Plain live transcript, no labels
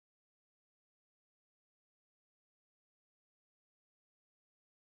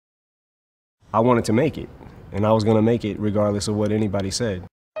I wanted to make it, and I was gonna make it regardless of what anybody said.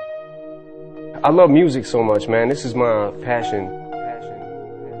 I love music so much, man. This is my passion.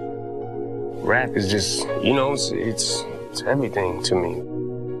 Rap is just, you know, it's everything to me.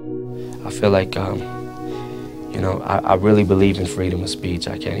 I feel like, you know, I really believe in freedom of speech.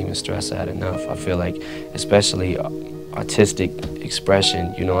 I can't even stress that enough. I feel like, especially artistic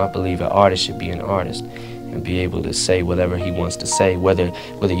expression, you know, I believe an artist should be an artist and be able to say whatever he wants to say, whether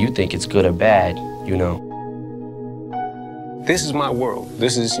you think it's good or bad, you know. This is my world.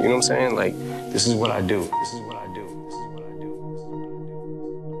 This is, you know what I'm saying? Like, this is what I do. This is what I do. This is what I do.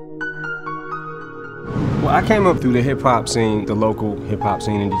 Well, I came up through the hip-hop scene, the local hip-hop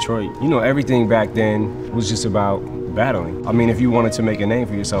scene in Detroit. You know, everything back then was just about battling. I mean, if you wanted to make a name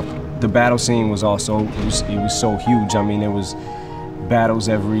for yourself, the battle scene was also, it was so huge. I mean, there was battles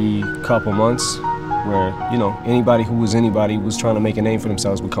every couple months where, you know, anybody who was anybody was trying to make a name for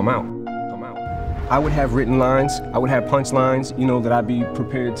themselves would come out. I would have written lines, I would have punch lines, you know, that I'd be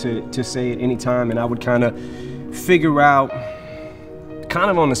prepared to say at any time, and I would kind of figure out, kind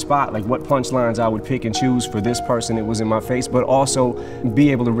of on the spot, like what punch lines I would pick and choose for this person that was in my face, but also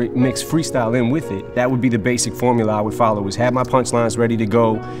be able to mix freestyle in with it. That would be the basic formula I would follow, is have my punch lines ready to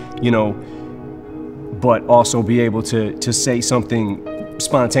go, you know, but also be able to say something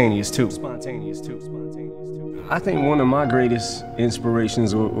spontaneous too. I think one of my greatest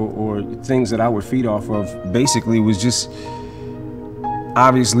inspirations or things that I would feed off of basically was just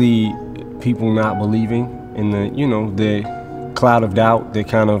obviously people not believing in the, you know, the cloud of doubt that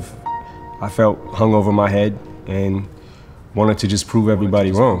kind of I felt hung over my head, and wanted to just prove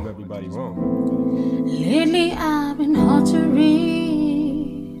everybody wrong. Lately I've been hard to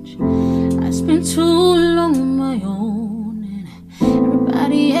reach. I spent too long on my own, and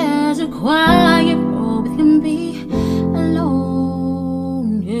everybody has a quiet role can be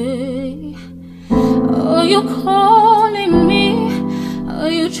alone, yeah. Are you calling me? Are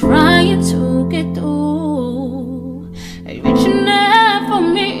you trying to get through? Are you reaching out for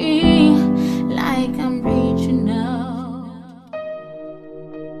me like I'm reaching out?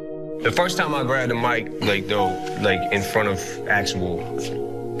 The first time I grabbed the mic, like in front of actual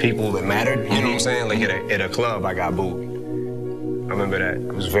people that mattered, you know what I'm saying? Like at a club, I got booed. I remember that.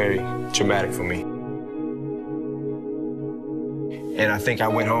 It was very traumatic for me. And I think I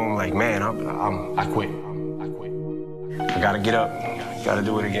went home like, man, I quit. I gotta get up. Gotta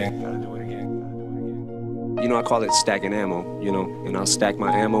do it again. You know, I call it stacking ammo, you know, and I'll stack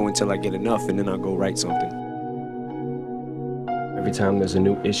my ammo until I get enough, and then I'll go write something. Every time there's a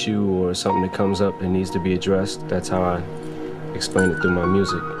new issue or something that comes up that needs to be addressed, that's how I explain it through my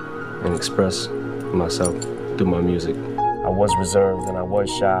music and express myself through my music. I was reserved and I was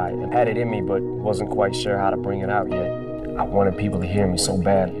shy and had it in me, but wasn't quite sure how to bring it out yet. I wanted people to hear me so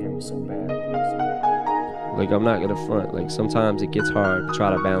bad. Like, I'm not gonna front. Like, sometimes it gets hard to try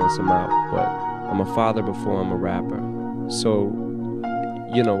to balance them out, but I'm a father before I'm a rapper. So,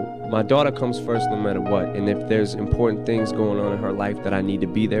 you know, my daughter comes first no matter what, and if there's important things going on in her life that I need to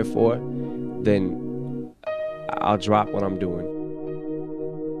be there for, then I'll drop what I'm doing.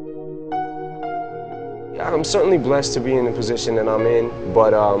 I'm certainly blessed to be in the position that I'm in,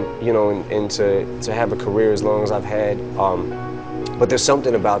 but you know, and to have a career as long as I've had. But there's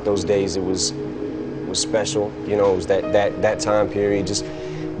something about those days that was special. You know, it was that time period, just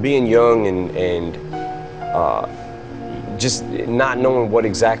being young and just not knowing what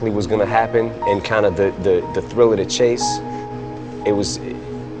exactly was going to happen, and kind of the thrill of the chase.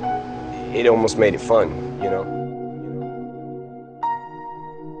 It almost made it fun, you know.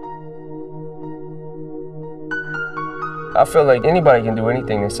 I feel like anybody can do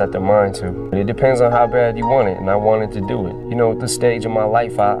anything they set their mind to. It depends on how bad you want it, and I wanted to do it. You know, at this stage of my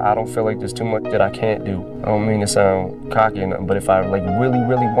life, I don't feel like there's too much that I can't do. I don't mean to sound cocky or nothing, but if I like really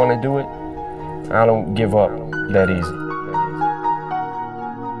want to do it, I don't give up that easy.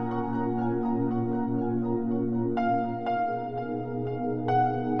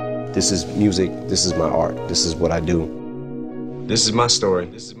 This is music, this is my art, this is what I do. This is my story.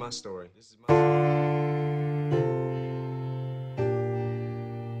 This is my story.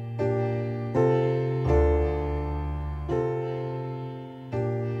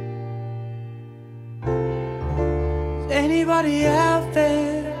 Anybody out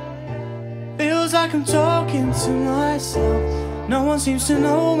there feels like I'm talking to myself? No one seems to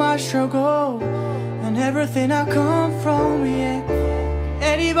know my struggle and everything I come from, yeah.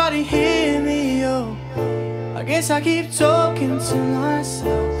 Anybody hear me, yo? I guess I keep talking to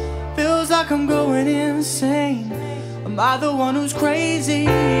myself. Feels like I'm going insane. Am I the one who's crazy?